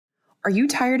Are you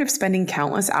tired of spending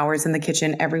countless hours in the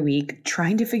kitchen every week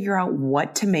trying to figure out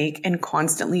what to make and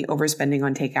constantly overspending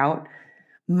on takeout?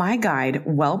 My guide,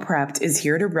 Well Prepped, is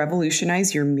here to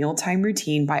revolutionize your mealtime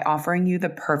routine by offering you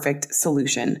the perfect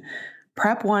solution.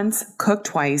 Prep once, cook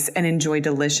twice, and enjoy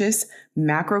delicious,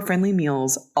 macro-friendly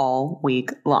meals all week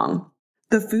long.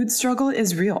 The food struggle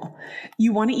is real.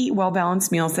 You want to eat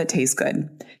well-balanced meals that taste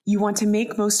good. You want to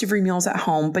make most of your meals at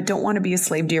home, but don't want to be a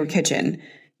slave to your kitchen.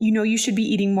 You know you should be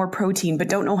eating more protein, but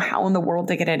don't know how in the world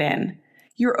to get it in.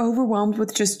 You're overwhelmed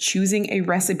with just choosing a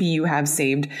recipe you have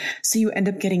saved, so you end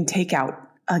up getting takeout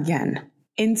again.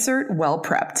 Insert Well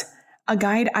Prepped, a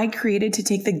guide I created to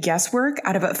take the guesswork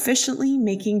out of efficiently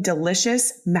making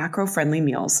delicious, macro-friendly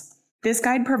meals. This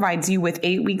guide provides you with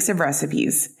 8 weeks of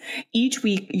recipes. Each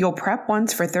week, you'll prep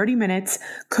once for 30 minutes,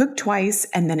 cook twice,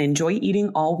 and then enjoy eating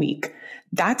all week.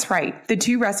 That's right, the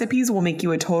 2 recipes will make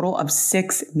you a total of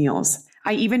 6 meals.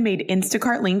 I even made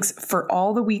Instacart links for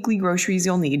all the weekly groceries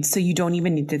you'll need, so you don't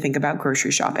even need to think about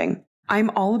grocery shopping. I'm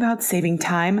all about saving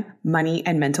time, money,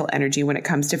 and mental energy when it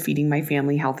comes to feeding my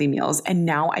family healthy meals, and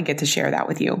now I get to share that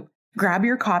with you. Grab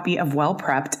your copy of Well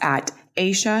Prepped at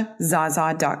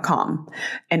aishazaza.com.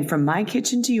 And from my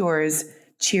kitchen to yours,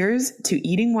 cheers to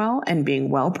eating well and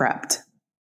being well prepped.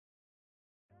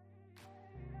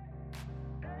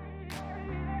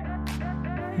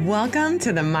 Welcome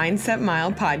to the Mindset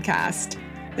Mile podcast,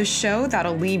 the show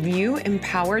that'll leave you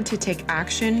empowered to take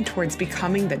action towards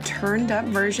becoming the turned up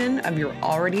version of your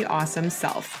already awesome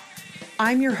self.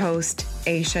 I'm your host,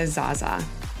 Aisha Zaza,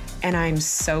 and I'm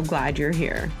so glad you're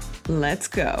here. Let's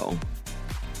go.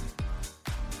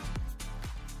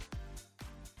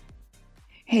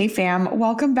 Hey fam,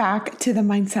 welcome back to the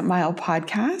Mindset Mile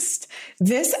podcast.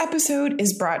 This episode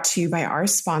is brought to you by our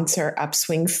sponsor,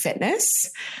 Upswing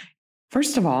Fitness.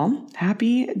 First of all,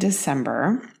 happy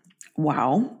December.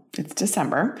 Wow, it's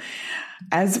December.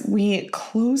 As we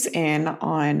close in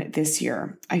on this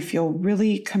year, I feel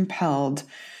really compelled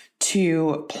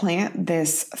to plant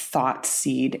this thought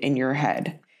seed in your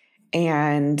head.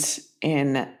 And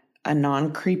in a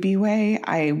non-creepy way,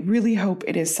 I really hope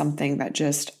it is something that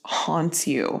just haunts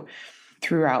you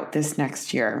throughout this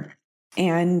next year.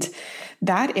 And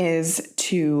that is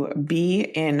to be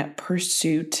in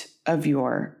pursuit of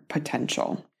your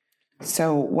potential.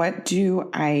 So what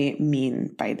do I mean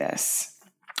by this?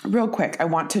 Real quick, I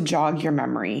want to jog your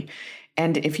memory.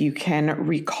 And if you can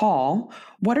recall,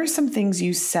 what are some things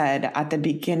you said at the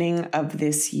beginning of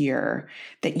this year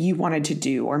that you wanted to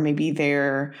do? Or maybe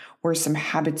there were some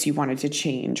habits you wanted to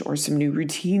change or some new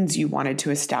routines you wanted to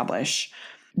establish.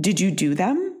 Did you do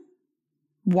them?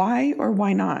 Why or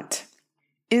why not?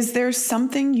 Is there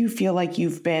something you feel like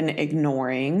you've been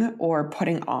ignoring or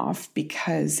putting off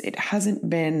because it hasn't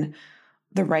been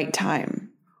the right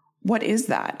time? What is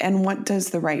that? And what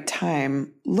does the right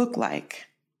time look like?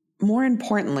 More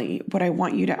importantly, what I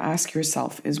want you to ask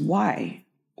yourself is why?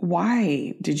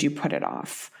 Why did you put it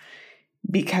off?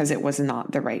 Because it was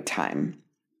not the right time.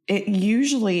 It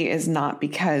usually is not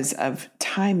because of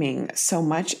timing so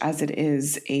much as it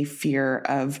is a fear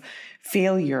of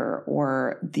failure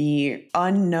or the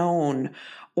unknown,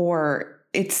 or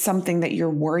it's something that you're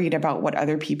worried about what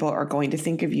other people are going to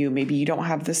think of you. Maybe you don't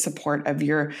have the support of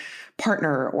your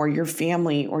partner or your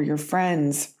family or your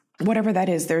friends. Whatever that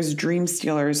is, there's dream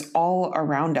stealers all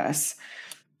around us.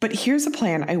 But here's a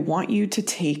plan I want you to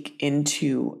take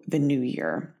into the new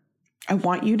year. I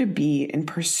want you to be in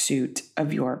pursuit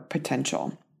of your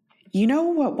potential. You know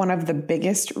what one of the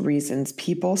biggest reasons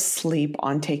people sleep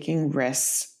on taking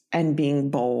risks and being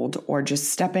bold or just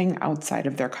stepping outside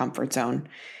of their comfort zone?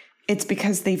 It's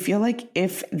because they feel like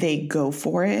if they go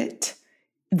for it,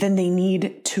 then they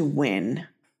need to win.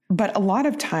 But a lot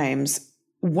of times,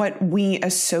 what we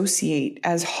associate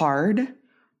as hard,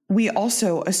 we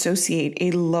also associate a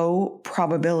low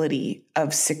probability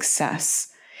of success.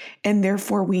 And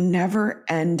therefore, we never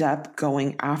end up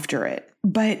going after it.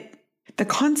 But the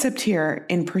concept here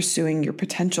in pursuing your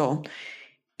potential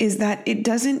is that it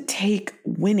doesn't take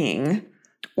winning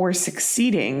or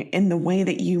succeeding in the way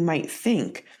that you might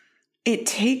think. It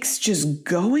takes just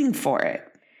going for it.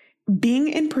 Being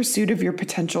in pursuit of your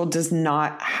potential does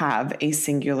not have a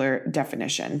singular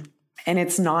definition, and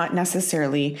it's not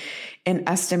necessarily an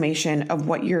estimation of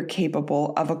what you're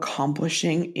capable of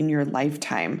accomplishing in your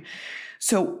lifetime.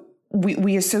 So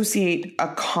we associate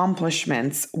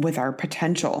accomplishments with our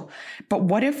potential. But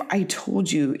what if I told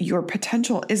you your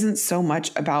potential isn't so much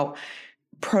about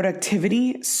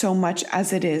productivity so much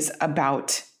as it is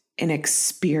about an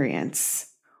experience?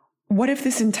 What if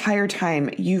this entire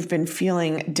time you've been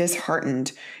feeling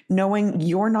disheartened, knowing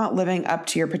you're not living up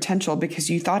to your potential because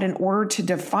you thought in order to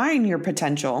define your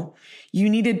potential, you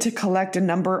needed to collect a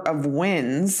number of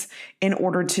wins in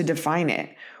order to define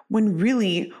it? When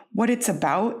really what it's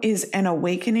about is an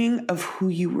awakening of who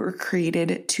you were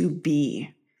created to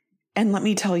be. And let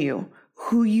me tell you,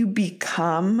 who you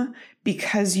become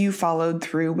because you followed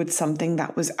through with something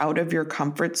that was out of your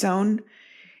comfort zone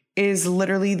is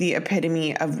literally the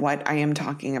epitome of what I am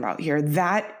talking about here.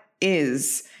 That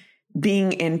is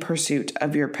being in pursuit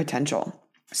of your potential.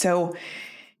 So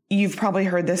you've probably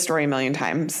heard this story a million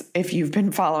times if you've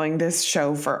been following this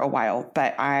show for a while,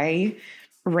 but I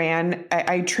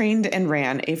trained and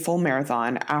ran a full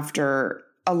marathon after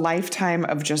a lifetime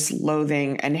of just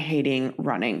loathing and hating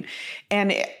running.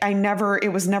 And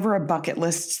it was never a bucket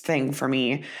list thing for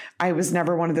me. I was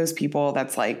never one of those people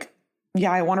that's like,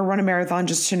 yeah, I want to run a marathon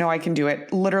just to know I can do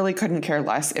it. Literally couldn't care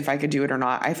less if I could do it or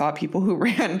not. I thought people who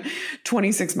ran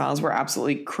 26 miles were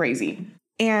absolutely crazy.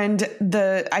 And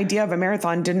the idea of a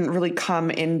marathon didn't really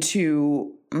come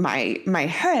into my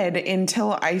head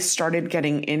until I started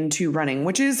getting into running,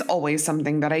 which is always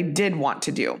something that I did want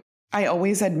to do. I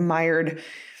always admired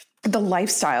the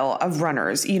lifestyle of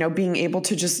runners, being able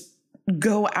to just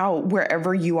go out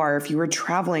wherever you are. If you were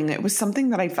traveling, it was something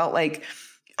that I felt like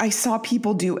I saw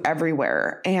people do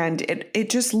everywhere, and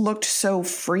it just looked so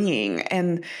freeing.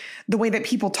 And the way that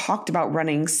people talked about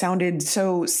running sounded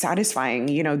so satisfying,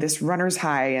 this runner's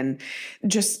high and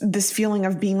just this feeling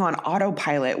of being on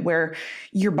autopilot where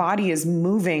your body is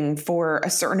moving for a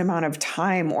certain amount of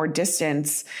time or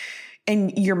distance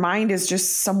and your mind is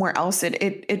just somewhere else.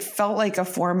 It felt like a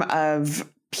form of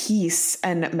peace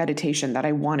and meditation that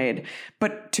I wanted.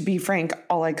 But to be frank,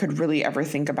 all I could really ever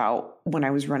think about when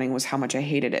I was running was how much I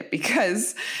hated it,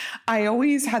 because I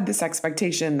always had this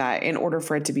expectation that in order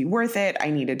for it to be worth it,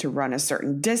 I needed to run a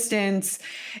certain distance.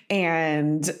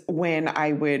 And when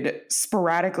I would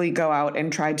sporadically go out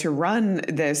and try to run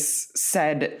this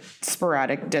said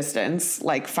sporadic distance,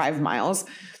 like 5 miles,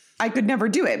 I could never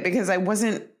do it because I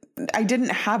didn't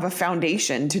have a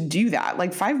foundation to do that.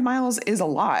 Like 5 miles is a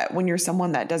lot when you're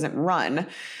someone that doesn't run.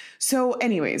 So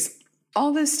anyways,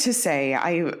 all this to say,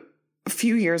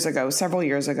 several years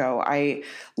ago, I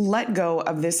let go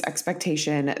of this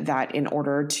expectation that in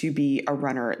order to be a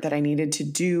runner, that I needed to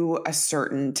do a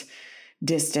certain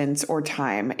distance or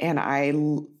time. And I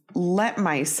let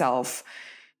myself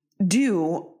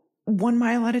do 1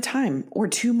 mile at a time or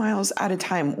 2 miles at a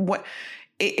time.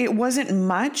 It wasn't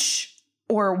much,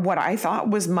 or what I thought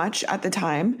was much at the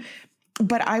time,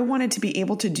 but I wanted to be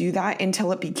able to do that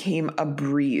until it became a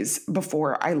breeze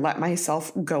before I let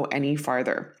myself go any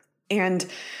farther. And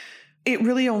it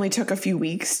really only took a few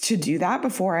weeks to do that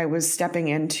before I was stepping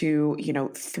into,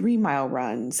 3 mile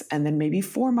runs and then maybe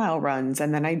 4 mile runs.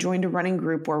 And then I joined a running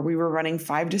group where we were running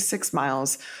 5 to 6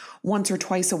 miles once or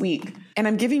twice a week. And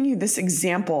I'm giving you this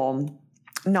example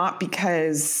not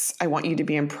because I want you to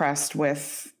be impressed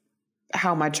with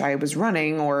how much I was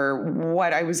running or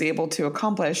what I was able to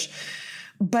accomplish,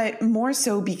 but more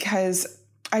so because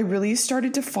I really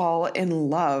started to fall in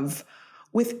love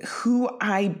with who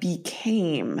I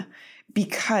became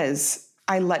because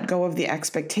I let go of the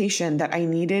expectation that I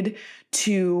needed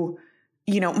to,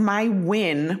 my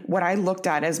win, what I looked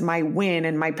at as my win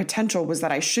and my potential was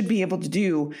that I should be able to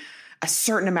do a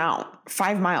certain amount.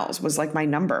 5 miles was like my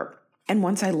number. And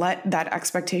once I let that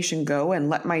expectation go and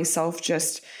let myself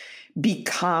just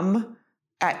become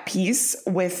at peace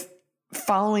with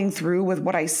following through with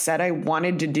what I said I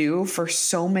wanted to do for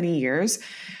so many years,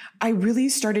 I really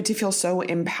started to feel so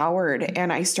empowered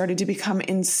and I started to become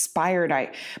inspired.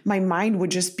 My mind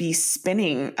would just be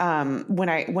spinning when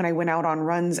I went out on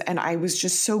runs, and I was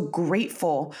just so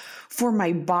grateful for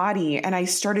my body. And I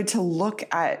started to look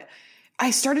at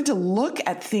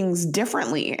things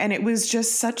differently. And it was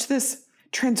just such this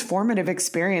transformative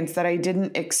experience that I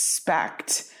didn't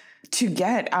expect to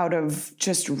get out of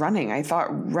just running. I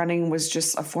thought running was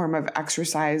just a form of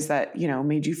exercise that,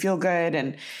 made you feel good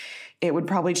and it would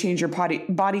probably change your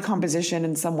body composition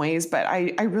in some ways. But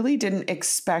I really didn't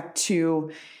expect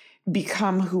to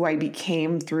become who I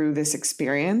became through this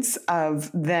experience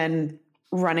of then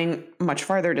running much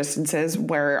farther distances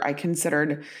where I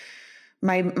considered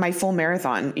my full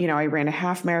marathon. I ran a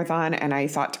half marathon and I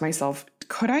thought to myself,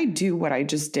 could I do what I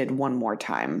just did one more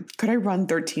time? Could I run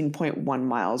 13.1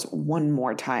 miles one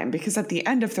more time? Because at the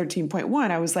end of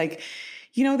 13.1, I was like,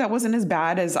 that wasn't as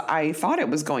bad as I thought it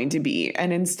was going to be.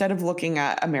 And instead of looking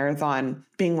at a marathon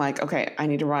being like, okay, I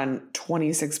need to run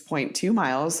 26.2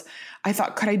 miles, I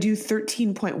thought, could I do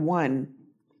 13.1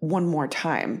 one more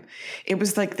time. It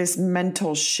was like this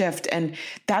mental shift. And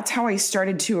that's how I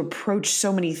started to approach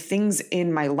so many things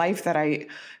in my life that I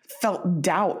felt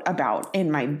doubt about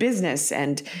in my business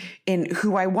and in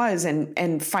who I was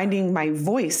and finding my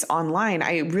voice online.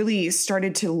 I really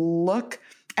started to look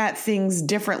at things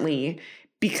differently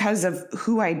because of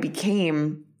who I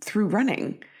became through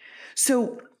running.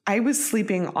 So I was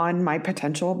sleeping on my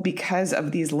potential because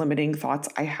of these limiting thoughts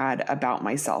I had about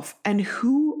myself. And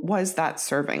who was that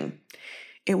serving?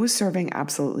 It was serving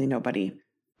absolutely nobody.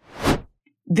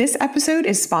 This episode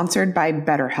is sponsored by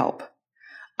BetterHelp.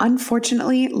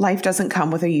 Unfortunately, life doesn't come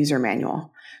with a user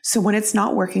manual. So when it's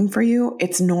not working for you,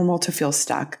 it's normal to feel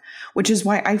stuck, which is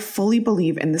why I fully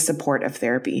believe in the support of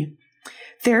therapy.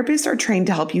 Therapists are trained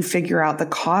to help you figure out the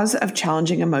cause of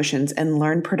challenging emotions and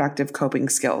learn productive coping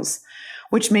skills,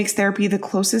 which makes therapy the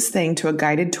closest thing to a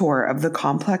guided tour of the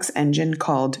complex engine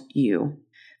called you.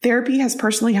 Therapy has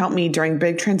personally helped me during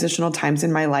big transitional times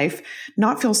in my life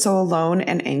not feel so alone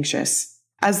and anxious.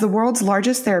 As the world's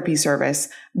largest therapy service,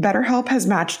 BetterHelp has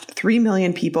matched 3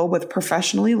 million people with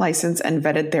professionally licensed and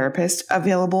vetted therapists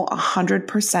available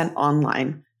 100%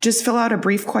 online. Just fill out a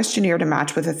brief questionnaire to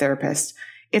match with a therapist.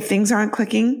 If things aren't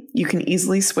clicking, you can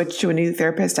easily switch to a new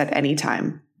therapist at any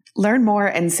time. Learn more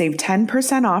and save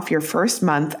 10% off your first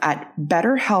month at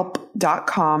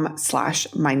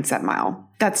betterhelp.com/mindsetmile.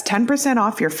 That's 10%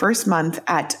 off your first month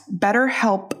at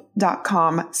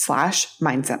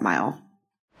betterhelp.com/mindsetmile.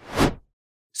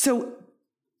 So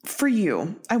for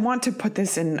you, I want to put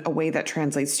this in a way that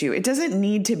translates to you. It doesn't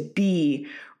need to be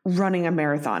running a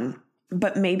marathon,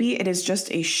 but maybe it is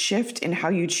just a shift in how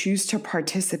you choose to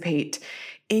participate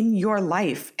in your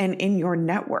life and in your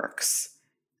networks.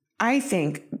 I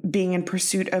think being in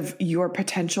pursuit of your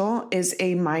potential is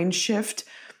a mind shift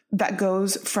that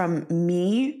goes from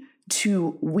me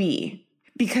to we,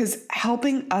 because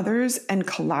helping others and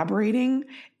collaborating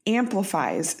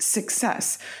amplifies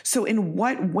success. So in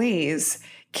what ways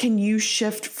can you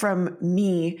shift from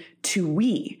me to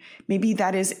we? Maybe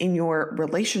that is in your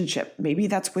relationship. Maybe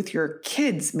that's with your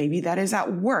kids. Maybe that is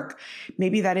at work.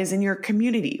 Maybe that is in your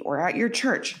community or at your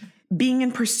church. Being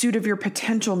in pursuit of your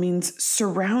potential means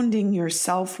surrounding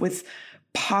yourself with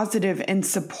positive and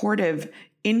supportive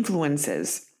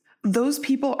influences. Those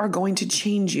people are going to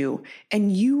change you,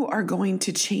 and you are going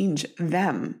to change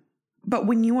them. But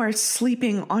when you are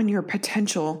sleeping on your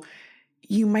potential,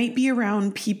 you might be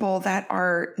around people that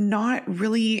are not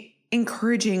really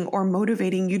encouraging or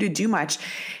motivating you to do much.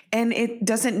 And it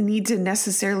doesn't need to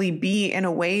necessarily be in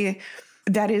a way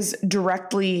that is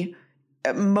directly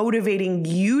motivating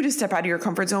you to step out of your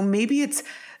comfort zone. Maybe it's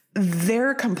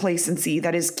their complacency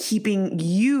that is keeping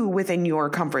you within your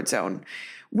comfort zone.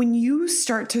 When you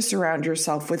start to surround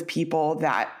yourself with people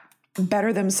that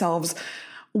better themselves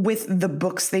with the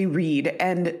books they read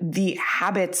and the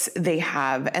habits they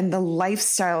have and the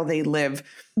lifestyle they live,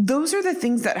 those are the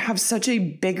things that have such a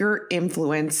bigger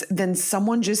influence than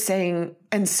someone just saying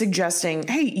and suggesting,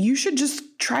 hey, you should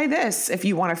just try this if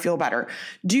you want to feel better.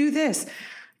 Do this.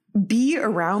 Be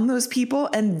around those people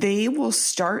and they will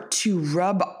start to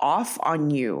rub off on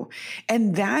you.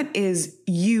 And that is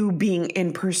you being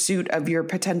in pursuit of your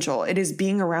potential. It is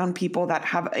being around people that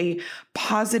have a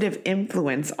positive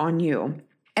influence on you.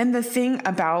 And the thing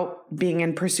about being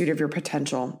in pursuit of your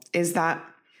potential is that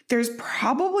there's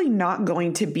probably not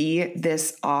going to be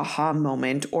this aha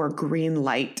moment or green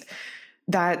light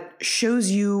that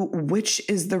shows you which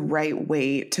is the right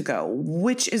way to go,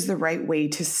 which is the right way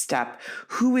to step,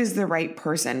 who is the right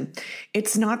person.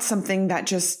 It's not something that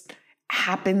just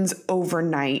happens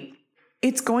overnight.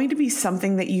 It's going to be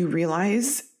something that you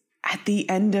realize at the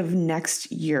end of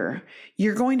next year.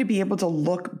 You're going to be able to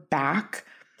look back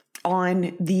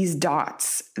on these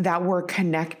dots that were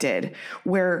connected,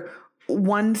 where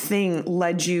one thing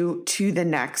led you to the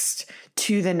next,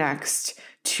 to the next,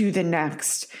 to the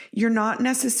next. You're not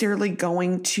necessarily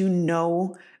going to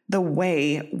know the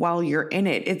way while you're in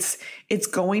it. It's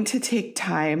going to take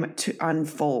time to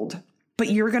unfold. But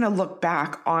you're going to look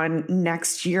back on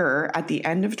next year at the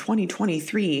end of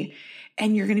 2023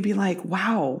 and you're going to be like,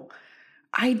 wow,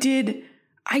 I did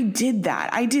that.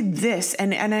 I did this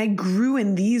and I grew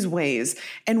in these ways.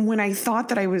 And when I thought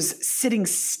that I was sitting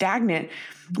stagnant,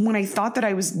 when I thought that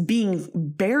I was being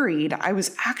buried, I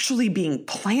was actually being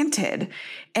planted.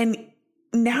 And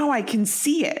now I can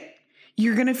see it.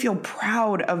 You're going to feel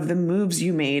proud of the moves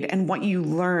you made and what you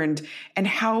learned and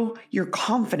how your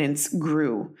confidence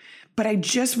grew. But I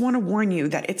just want to warn you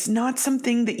that it's not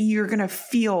something that you're going to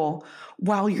feel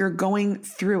while you're going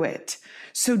through it.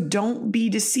 So don't be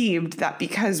deceived that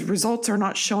because results are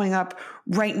not showing up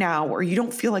right now or you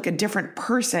don't feel like a different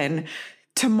person,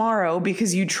 tomorrow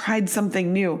because you tried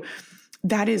something new.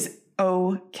 That is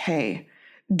okay.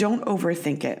 Don't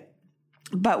overthink it.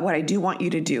 But what I do want you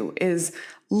to do is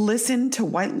listen to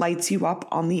what lights you up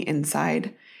on the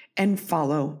inside and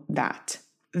follow that.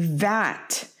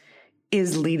 That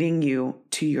is leading you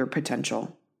to your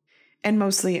potential. And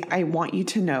mostly, I want you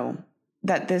to know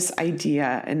that this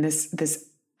idea and this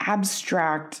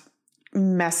abstract,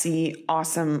 messy,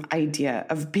 awesome idea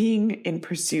of being in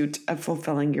pursuit of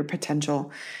fulfilling your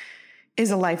potential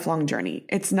is a lifelong journey.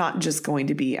 It's not just going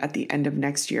to be at the end of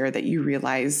next year that you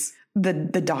realize the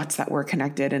dots that were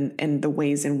connected and the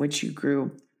ways in which you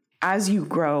grew. As you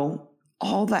grow,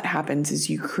 all that happens is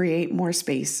you create more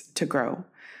space to grow.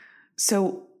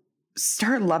 So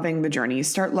start loving the journey,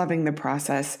 start loving the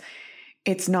process.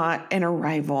 It's not an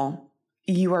arrival.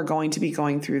 You are going to be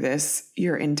going through this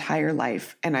your entire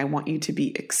life. And I want you to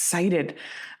be excited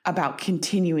about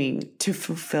continuing to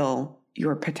fulfill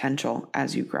your potential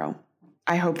as you grow.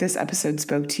 I hope this episode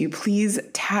spoke to you. Please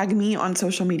tag me on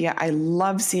social media. I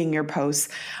love seeing your posts.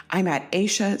 I'm at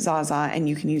Aisha Zaza, and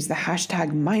you can use the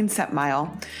hashtag Mindset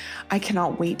Mile. I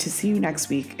cannot wait to see you next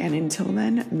week. And until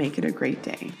then, make it a great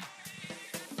day.